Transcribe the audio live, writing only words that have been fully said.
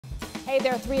Hey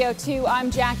there, 302.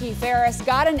 I'm Jackie Ferris.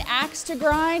 Got an axe to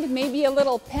grind? Maybe a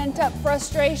little pent-up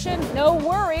frustration? No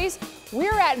worries.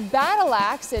 We're at Battle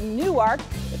Axe in Newark.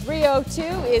 The 302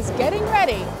 is getting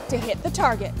ready to hit the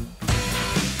target.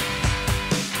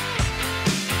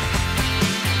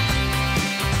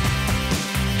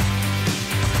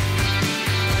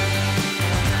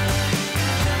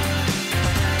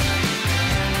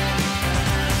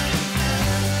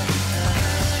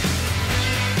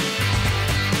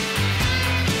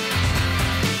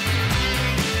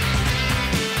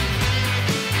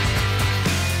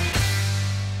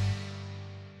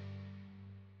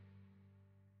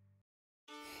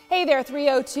 Hey there,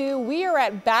 302. We are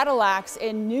at Battle Axe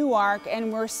in Newark,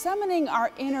 and we're summoning our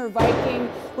inner Viking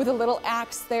with a little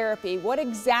axe therapy. What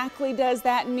exactly does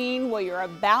that mean? Well, you're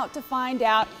about to find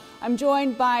out. I'm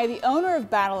joined by the owner of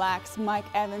Battle Axe, Mike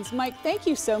Evans. Mike, thank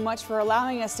you so much for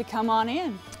allowing us to come on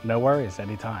in. No worries,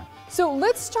 anytime. So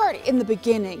let's start in the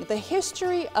beginning, the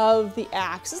history of the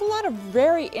axe. There's a lot of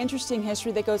very interesting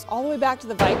history that goes all the way back to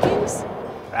the Vikings.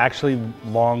 Actually,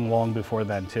 long before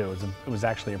then too. It was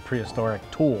actually a prehistoric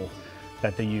tool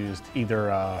that they used,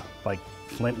 either like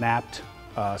flint-knapped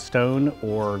stone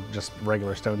or just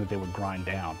regular stone that they would grind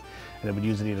down. And they would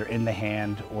use it either in the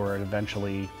hand or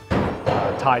eventually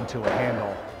tied to a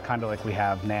handle, kind of like we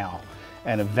have now.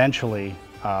 And eventually,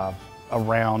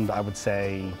 around, I would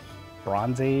say,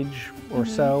 Bronze Age or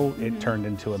so, it turned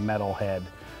into a metal head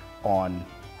on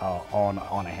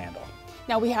a handle.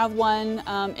 Now we have one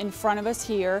in front of us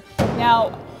here.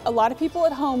 Now, a lot of people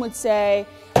at home would say,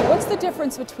 what's the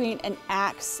difference between an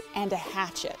axe and a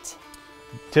hatchet?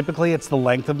 Typically, it's the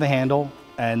length of the handle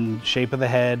and shape of the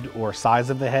head or size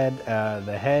of the head.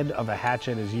 The head of a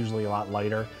hatchet is usually a lot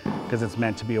lighter because it's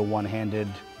meant to be a one-handed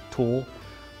tool,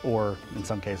 or in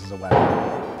some cases a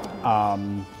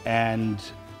weapon. And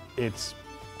it's,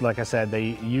 like I said,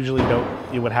 they usually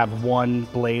it would have one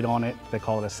blade on it. They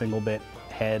call it a single bit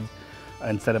head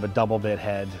instead of a double bit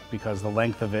head, because the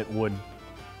length of it would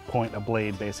point a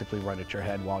blade basically right at your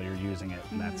head while you're using it,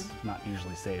 and that's not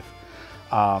usually safe.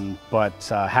 But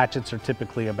hatchets are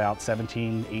typically about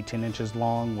 17, 18 inches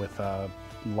long with a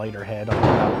lighter head on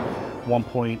about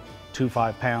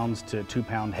 1.25 pounds to 2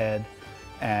 pound head,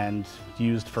 and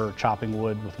used for chopping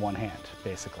wood with one hand,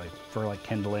 basically, for like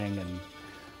kindling, and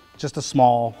just a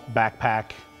small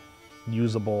backpack,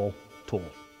 usable tool.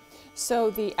 So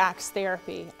the axe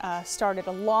therapy started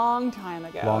a long time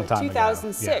ago.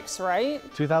 2006, yeah.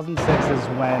 Right? 2006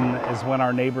 is when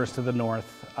our neighbors to the north,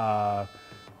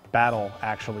 Battle,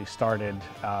 actually started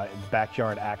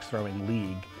backyard axe throwing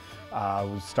league.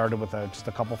 We started with just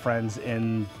a couple friends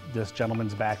in this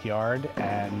gentleman's backyard,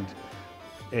 and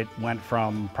it went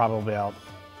from probably about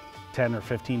 10 or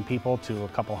 15 people to a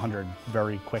couple hundred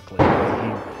very quickly.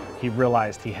 He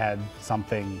realized he had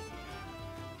something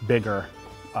bigger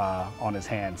on his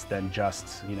hands than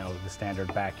just, the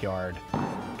standard backyard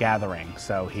gathering.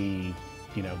 So he,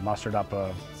 mustered up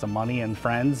some money and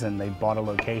friends, and they bought a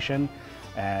location,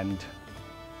 and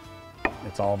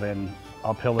it's all been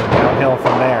uphill and downhill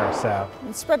from there. So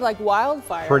it spread like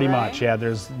wildfire. Pretty right? much, yeah.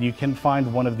 You can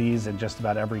find one of these in just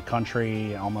about every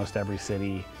country, almost every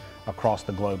city across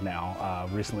the globe now.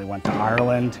 Recently went to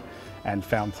Ireland and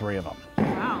found 3 of them.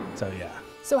 Wow. So yeah.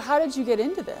 So how did you get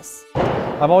into this?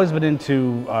 I've always been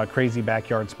into crazy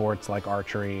backyard sports like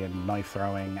archery and knife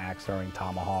throwing, axe throwing,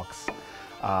 tomahawks,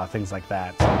 things like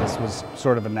that. So this was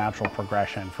sort of a natural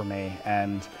progression for me.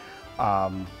 And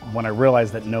when I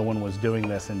realized that no one was doing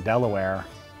this in Delaware,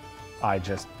 I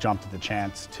just jumped at the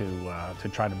chance to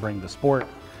try to bring the sport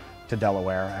to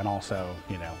Delaware and also,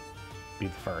 be the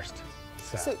first.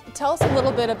 So tell us a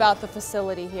little bit about the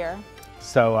facility here.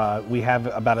 So we have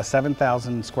about a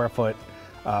 7,000 square foot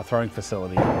throwing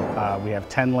facility. We have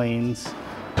 10 lanes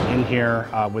in here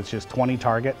with just 20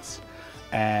 targets,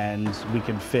 and we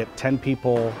can fit 10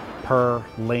 people per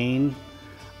lane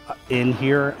in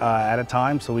here at a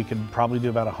time, so we could probably do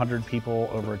about 100 people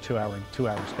over a two-hour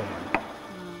span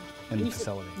in the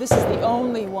facility. This is the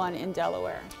only one in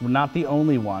Delaware? We're not the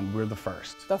only one, we're the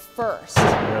first. The first?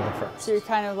 We're the first. So you're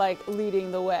kind of like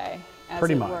leading the way, as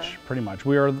Pretty it much, were. pretty much.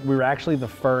 We were actually the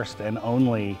first and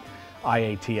only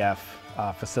IATF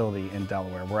facility in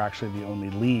Delaware. We're actually the only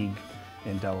league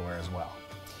in Delaware as well.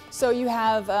 So you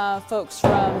have folks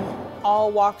from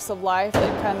all walks of life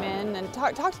that come in, and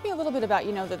talk to me a little bit about,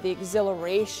 the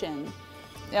exhilaration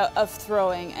of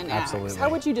throwing an axe. Absolutely. How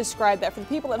would you describe that for the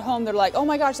people at home? They're like, oh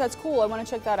my gosh, that's cool, I want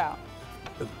to check that out.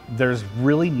 There's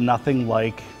really nothing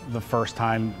like the first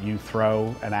time you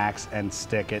throw an axe and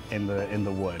stick it in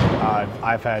the wood.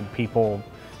 I've had people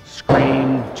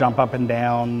scream, jump up and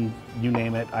down, you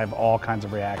name it. I have all kinds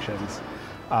of reactions.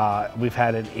 We've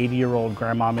had an 80-year-old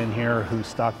grandmom in here who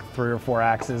stuck 3 or 4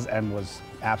 axes and was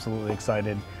absolutely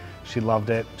excited. She loved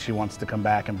it. She wants to come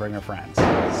back and bring her friends.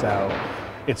 So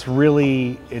it's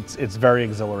really, it's very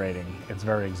exhilarating. It's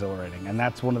very exhilarating. And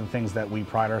that's one of the things that we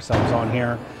pride ourselves on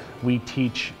here. We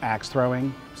teach axe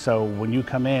throwing. So when you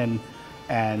come in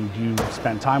and you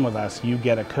spend time with us, you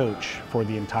get a coach for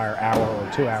the entire hour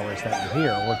or 2 hours that you're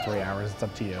here, or 3 hours, it's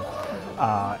up to you.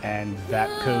 And that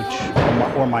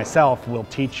coach or myself will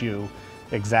teach you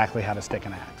exactly how to stick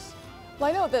an axe. Well,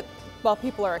 I know that while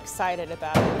people are excited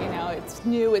about it, you know, it's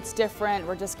new, it's different.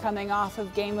 We're just coming off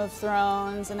of Game of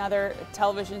Thrones and other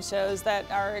television shows that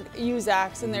use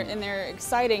axe, and they're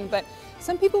exciting. But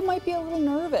some people might be a little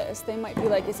nervous. They might be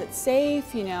like, "Is it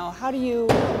safe?" You know, how do you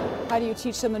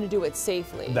teach someone to do it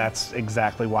safely? That's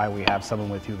exactly why we have someone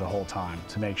with you the whole time,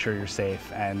 to make sure you're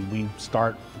safe. And we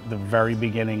start the very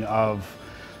beginning of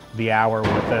the hour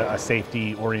with a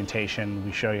safety orientation.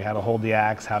 We show you how to hold the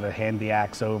axe, how to hand the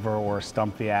axe over or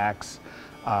stump the axe.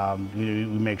 We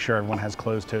make sure everyone has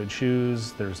closed-toed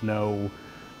shoes. There's no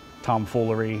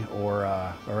tomfoolery or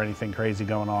anything crazy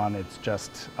going on. It's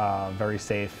just very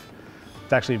safe.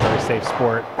 It's actually a very safe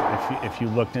sport. If you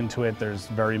looked into it, there's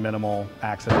very minimal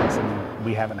accidents, and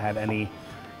we haven't had any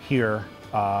here,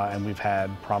 and we've had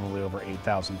probably over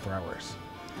 8,000 throwers.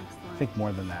 I think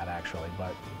more than that, actually,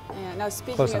 but yeah. Now,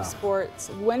 speaking of sports,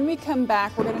 when we come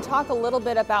back, we're going to talk a little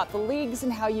bit about the leagues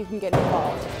and how you can get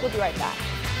involved. We'll be right back.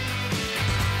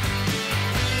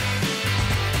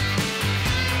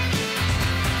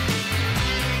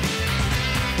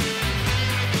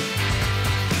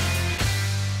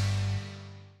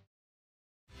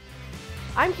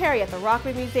 I'm Carrie at the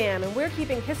Rockwood Museum, and we're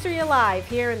keeping history alive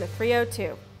here in the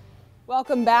 302.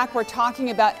 Welcome back. We're talking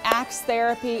about axe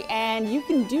therapy, and you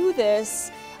can do this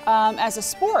as a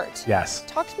sport. yes.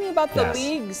 Talk to me about the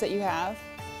leagues that you have.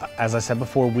 As I said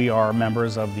before, we are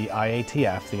members of the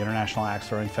IATF, the International Axe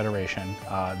Throwing Federation.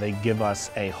 They give us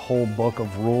a whole book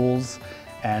of rules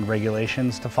and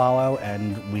regulations to follow,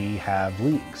 and we have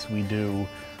leagues. We do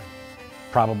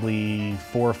probably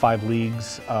 4 or 5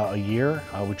 leagues a year.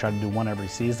 We try to do one every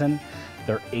season.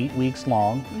 They're 8 weeks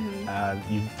long.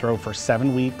 You throw for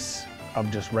 7 weeks of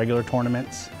just regular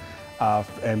tournaments,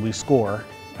 and we score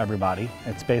everybody.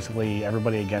 It's basically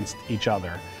everybody against each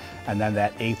other. And then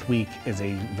that 8th week is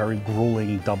a very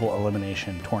grueling double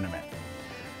elimination tournament.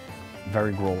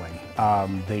 Very grueling.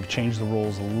 They've changed the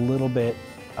rules a little bit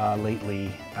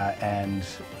lately, and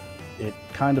it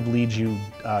kind of leads you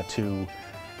to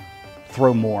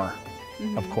throw more,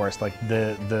 of course. Like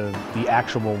the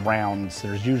actual rounds,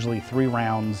 there's usually 3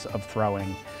 rounds of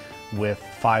throwing with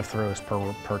 5 throws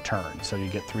per turn. So you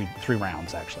get three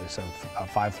rounds actually, so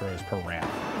 5 throws per round.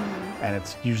 And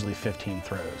it's usually 15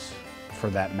 throws for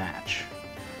that match.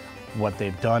 What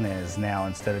they've done is now,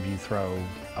 instead of you throw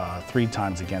 3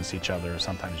 times against each other,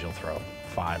 sometimes you'll throw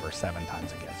 5 or 7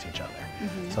 times against each other.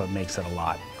 So it makes it a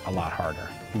lot harder,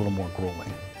 a little more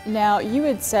grueling. Now, you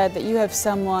had said that you have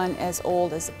someone as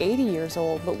old as 80 years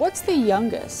old, but what's the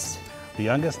youngest? The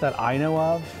youngest that I know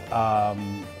of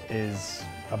is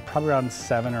probably around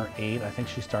 7 or 8. I think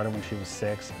she started when she was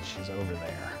 6, and she's over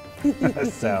there.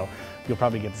 So you'll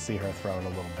probably get to see her throw it a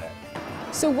little bit.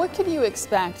 So what can you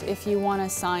expect if you want to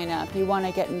sign up, you want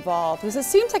to get involved? Because it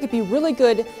seems like it'd be really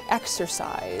good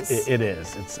exercise. It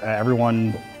is. It's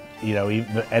everyone, you know,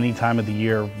 any time of the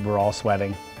year, we're all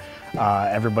sweating.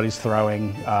 Everybody's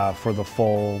throwing for the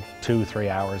full 2-3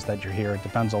 hours that you're here. It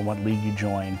depends on what league you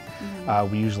join.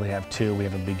 We usually have 2. We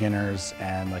have a beginners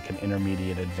and like an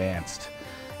intermediate advanced.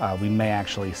 We may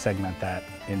actually segment that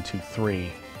into 3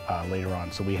 later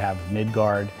on. So we have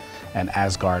Midgard and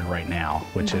Asgard right now,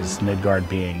 which is Midgard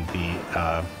being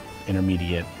the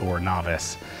intermediate or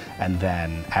novice, and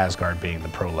then Asgard being the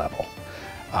pro level.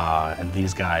 And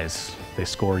these guys, they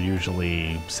score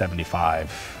usually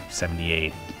 75,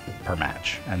 78 per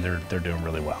match, and they're doing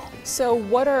really well. So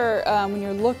what are, when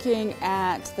you're looking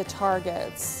at the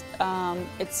targets,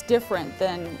 it's different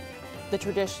than the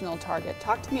traditional target.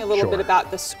 Talk to me a little bit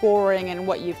about the scoring and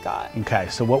what you've got. Okay,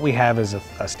 so what we have is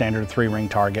a standard 3-ring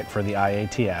target for the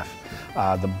IATF.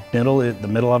 The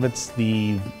middle of it's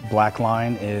the black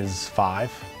line is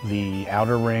 5. The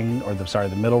outer ring, or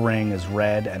the middle ring is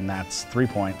red, and that's 3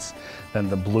 points. Then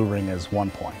the blue ring is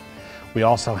 1 point. We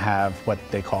also have what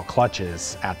they call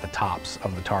clutches at the tops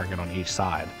of the target on each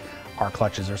side. Our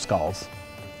clutches are skulls,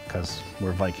 because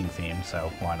we're Viking themed, so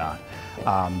why not?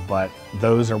 But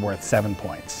those are worth 7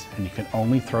 points, and you can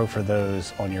only throw for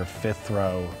those on your 5th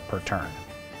throw per turn.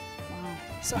 Wow.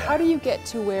 So how do you get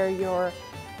to where you're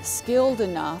skilled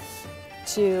enough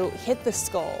to hit the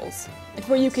skulls,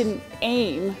 where you can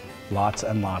aim? Lots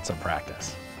and lots of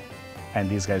practice. and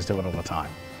these guys do it all the time.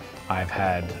 I've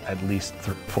had at least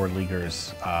 4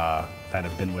 leaguers that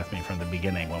have been with me from the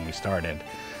beginning when we started,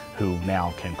 who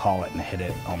now can call it and hit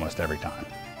it almost every time.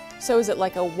 So is it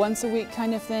like a once a week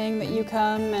kind of thing that you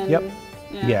come and? Yep.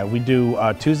 Yeah, we do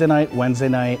Tuesday night, Wednesday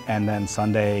night, and then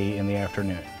Sunday in the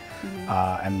afternoon.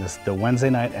 And the Wednesday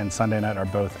night and Sunday night are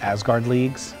both Asgard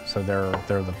leagues, so they're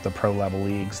the pro level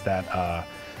leagues that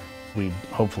we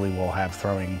hopefully will have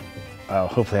throwing.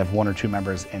 Hopefully have 1 or 2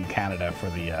 members in Canada for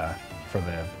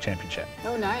the championship.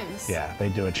 Oh, nice. Yeah, they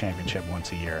do a championship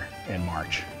once a year in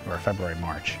March, or February,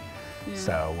 March. Yeah.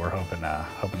 So we're hoping to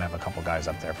have a couple guys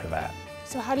up there for that.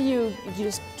 So how do you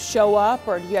just show up,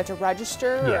 or do you have to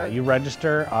register? Yeah, or? you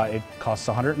register. It costs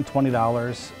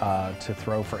 $120 to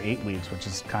throw for 8 weeks, which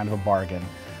is kind of a bargain.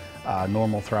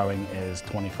 Normal throwing is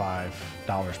 $25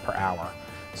 per hour.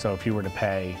 So if you were to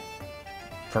pay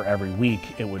for every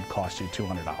week, it would cost you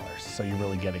 $200. So you're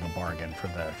really getting a bargain for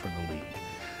the league.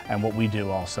 And what we do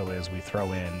also is we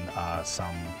throw in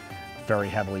some very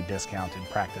heavily discounted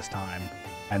practice time.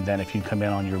 And then if you come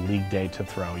in on your league day to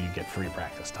throw, you get free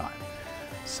practice time.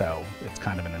 So it's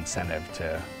kind of an incentive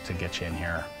to get you in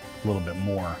here a little bit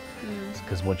more,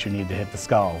 because what you need to hit the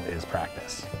skull is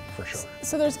practice, for sure.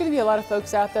 So there's going to be a lot of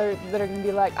folks out there that are going to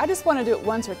be like, I just want to do it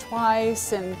once or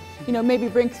twice, and maybe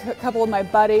bring a couple of my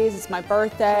buddies, it's my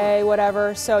birthday,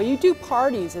 whatever. So you do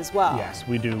parties as well. Yes,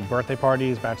 we do birthday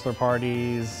parties, bachelor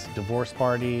parties, divorce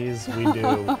parties, we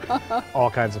do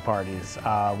all kinds of parties.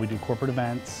 We do corporate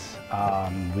events.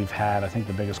 We've had, I think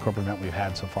the biggest corporate event we've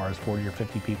had so far is 40 or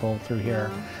 50 people through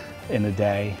here in a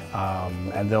day.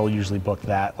 And they'll usually book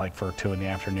that like for 2 in the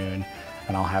afternoon.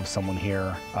 And I'll have someone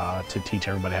here to teach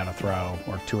everybody how to throw,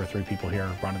 or 2 or 3 people here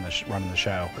running the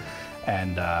show.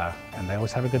 And they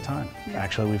always have a good time. Yeah.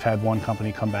 Actually, we've had one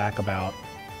company come back about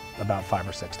 5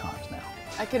 or 6 times now.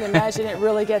 I can imagine it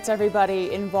really gets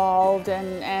everybody involved,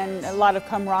 and a lot of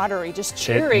camaraderie, just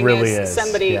cheering. It really is.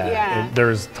 Somebody, yeah.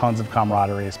 There's tons of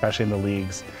camaraderie, especially in the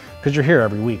leagues, because you're here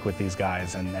every week with these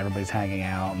guys and everybody's hanging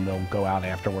out, and they'll go out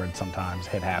afterwards sometimes,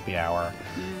 hit happy hour,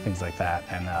 things like that.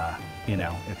 And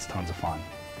it's tons of fun.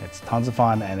 It's tons of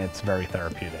fun, and it's very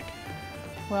therapeutic.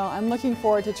 Well, I'm looking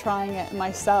forward to trying it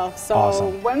myself. So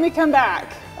awesome. When we come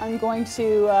back, I'm going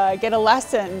to get a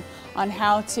lesson on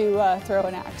how to throw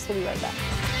an axe. We'll be right back.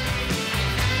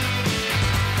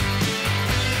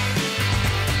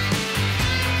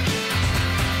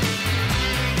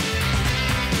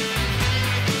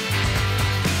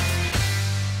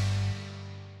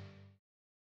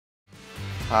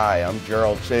 Hi, I'm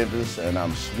Gerald Chavis, and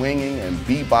I'm swinging and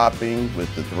bebopping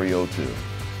with the 302.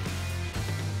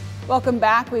 Welcome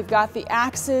back. We've got the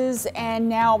axes, and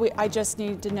now I just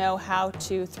need to know how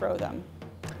to throw them.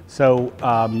 So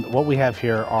what we have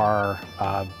here are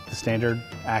the standard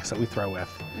axe that we throw with,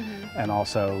 and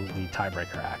also the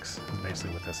tiebreaker axe is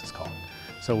basically what this is called.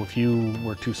 So if you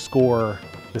were to score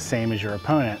the same as your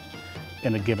opponent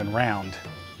in a given round,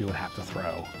 you would have to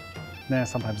throw.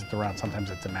 Sometimes it's a round,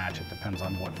 sometimes it's a match. It depends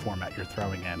on what format you're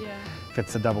throwing in. Yeah. If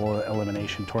it's a double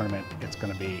elimination tournament, it's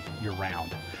going to be your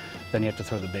round. Then you have to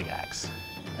throw the big axe.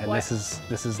 And this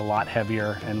is a lot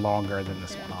heavier and longer than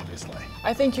this one, obviously.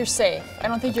 I think you're safe. I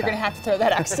don't think you're going to have to throw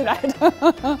that axe tonight.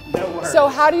 No worries. So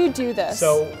how do you do this?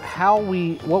 So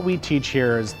what we teach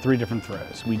here is 3 different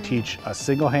throws. We teach a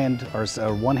single hand or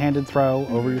a one-handed throw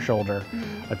over your shoulder,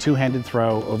 a two-handed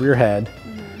throw over your head,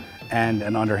 and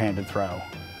an underhanded throw,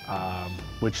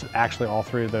 which actually all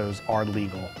 3 of those are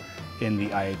legal in the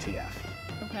IATF.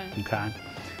 Okay.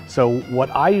 So what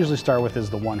I usually start with is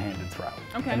the one-handed throw.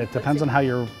 Okay. And it depends on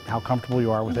how comfortable you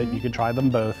are with it. You can try them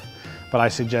both, but I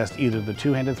suggest either the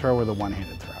two-handed throw or the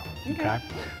one-handed throw. Okay.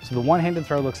 So the one-handed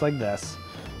throw looks like this.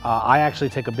 I actually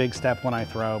take a big step when I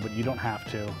throw, but you don't have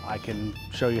to. I can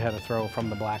show you how to throw from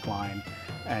the black line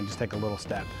and just take a little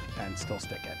step and still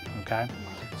stick it, okay?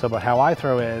 So, but how I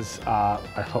throw is,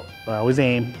 I always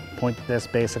aim, point this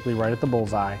basically right at the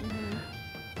bullseye,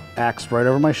 axe right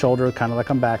over my shoulder, kind of like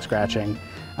I'm back scratching,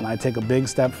 and I take a big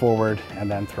step forward and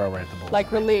then throw right at the bullseye.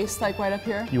 Like release, like right up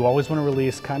here? You always want to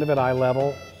release kind of at eye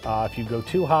level. If you go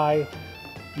too high,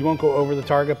 you won't go over the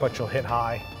target, but you'll hit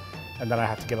high, and then I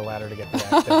have to get a ladder to get the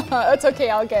axe down. That's okay,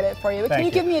 I'll get it for you. But can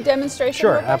you give me a demonstration?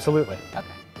 Sure, absolutely. Okay.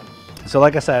 So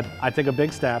like I said, I take a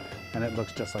big step, and it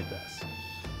looks just like this.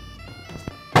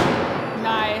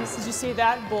 Nice. Did you see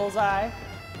that? Bullseye.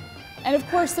 And of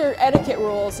course, there are etiquette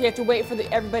rules. You have to wait for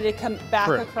everybody to come back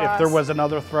across. If there was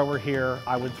another thrower here,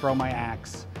 I would throw my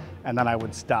axe, and then I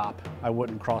would stop. I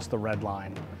wouldn't cross the red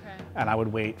line. Okay. and I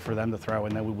would wait for them to throw,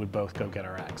 and then we would both go get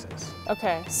our axes.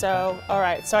 Okay, so, all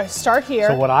right, so I start here.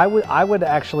 So what I would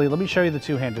actually, let me show you the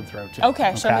two-handed throw too.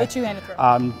 Okay, show me the two-handed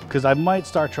throw. Because I might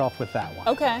start you off with that one.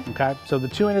 Okay. Okay, so the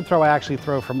two-handed throw I actually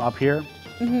throw from up here.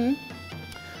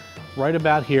 Right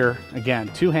about here, again,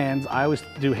 two hands. I always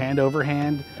do hand over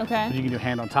hand. Okay. But you can do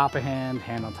hand on top of hand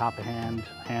on top of hand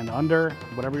under,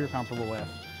 whatever you're comfortable with.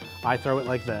 I throw it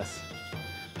like this,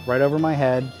 right over my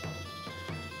head.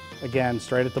 Again,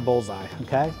 straight at the bullseye,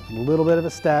 okay? A little bit of a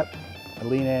step, I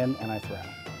lean in and I throw.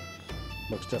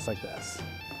 Looks just like this.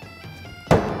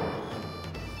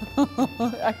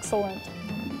 Excellent.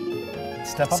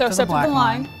 Step up So to step the black to the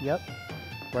line. Yep,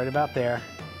 right about there.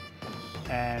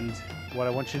 And what I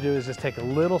want you to do is just take a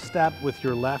little step with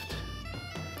your left.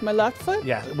 My left foot?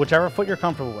 Yeah, whichever foot you're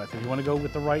comfortable with. If you want to go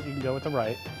with the right, you can go with the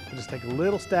right. But just take a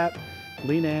little step,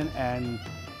 lean in, and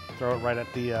throw it right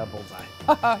at the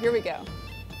bullseye. Here we go.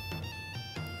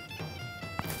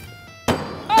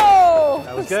 Oh,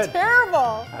 That was good.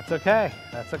 Terrible. That's okay.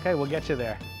 That's okay. We'll get you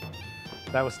there.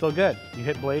 That was still good. You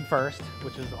hit blade first,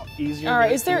 which is easier All right,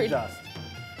 to is there- adjust.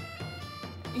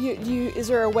 Is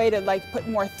there a way to like put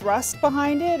more thrust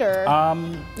behind it, or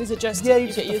is it just Yeah, you you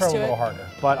just get have to used throw a to little it? harder.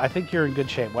 But I think you're in good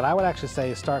shape. What I would actually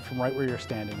say is start from right where you're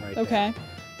standing right there. Okay.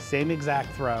 Same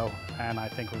exact throw, and I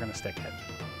think we're going to stick it.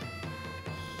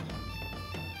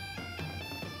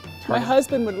 My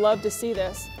husband would love to see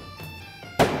this.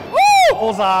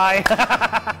 Bullseye!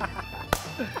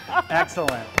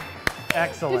 Excellent.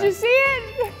 Excellent. Did you see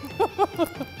it?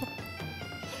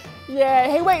 Yeah.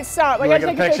 Hey, wait, stop. I You gotta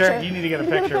wanna take a picture. You need to get a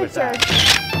Let me picture with that.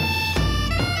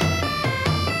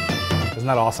 Isn't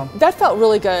that awesome? That felt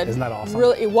really good. Isn't that awesome?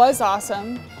 Really, it was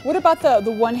awesome. What about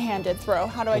the one-handed throw?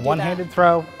 How do I do that? One-handed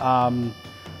throw,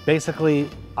 basically,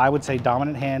 I would say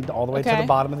dominant hand all the way to Okay. the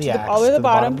bottom of the axe. All the way to the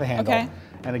bottom. of the handle. Okay.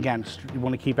 And again, you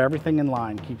want to keep everything in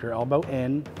line. Keep your elbow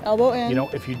in. Elbow in. You know,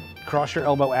 if you cross your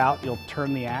elbow out, you'll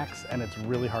turn the axe, and it's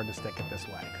really hard to stick it this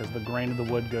way because the grain of the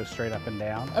wood goes straight up and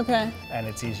down. Okay. And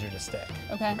it's easier to stick.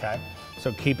 Okay. Okay.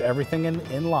 So keep everything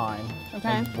in line. Okay.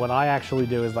 And what I actually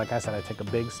do is, like I said, I take a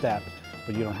big step,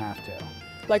 but you don't have to.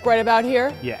 Like right about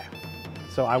here? Yeah.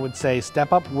 So I would say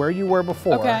step up where you were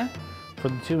before. Okay. For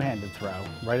the two-handed throw,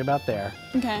 right about there.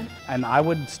 Okay. And I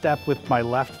would step with my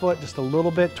left foot just a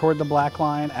little bit toward the black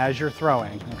line as you're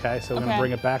throwing, okay? So we're gonna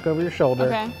bring it back over your shoulder.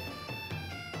 Okay.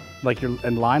 Like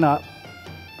and line up,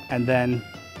 and then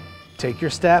take your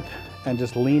step and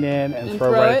just lean in and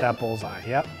throw right at that bullseye.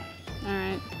 Yep. All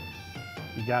right.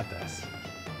 You got this.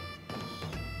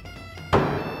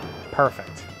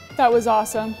 Perfect. That was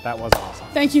awesome. That was awesome.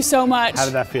 Thank you so much. How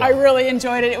did that feel? I really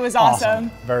enjoyed it. It was awesome.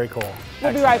 Very cool.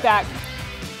 We'll be right back.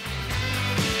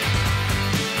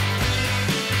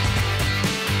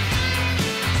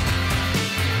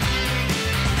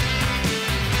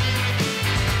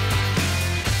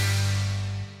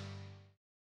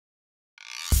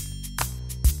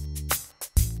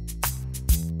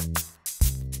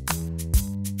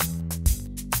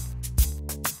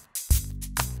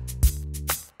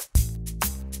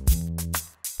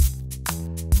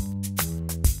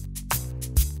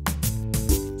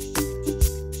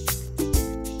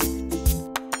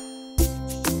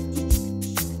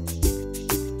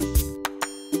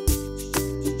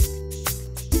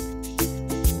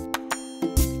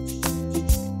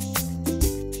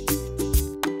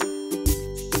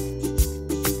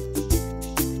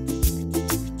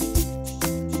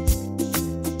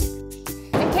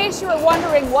 In case you were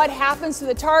wondering what happens to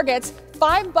the targets,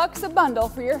 $5 a bundle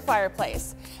for your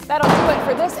fireplace. That'll do it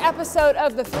for this episode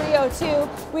of the 302.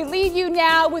 We leave you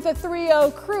now with a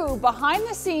 3-0 crew behind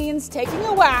the scenes taking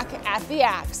a whack at the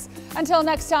axe. Until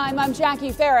next time, I'm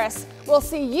Jackie Ferris. We'll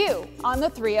see you on the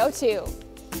 302.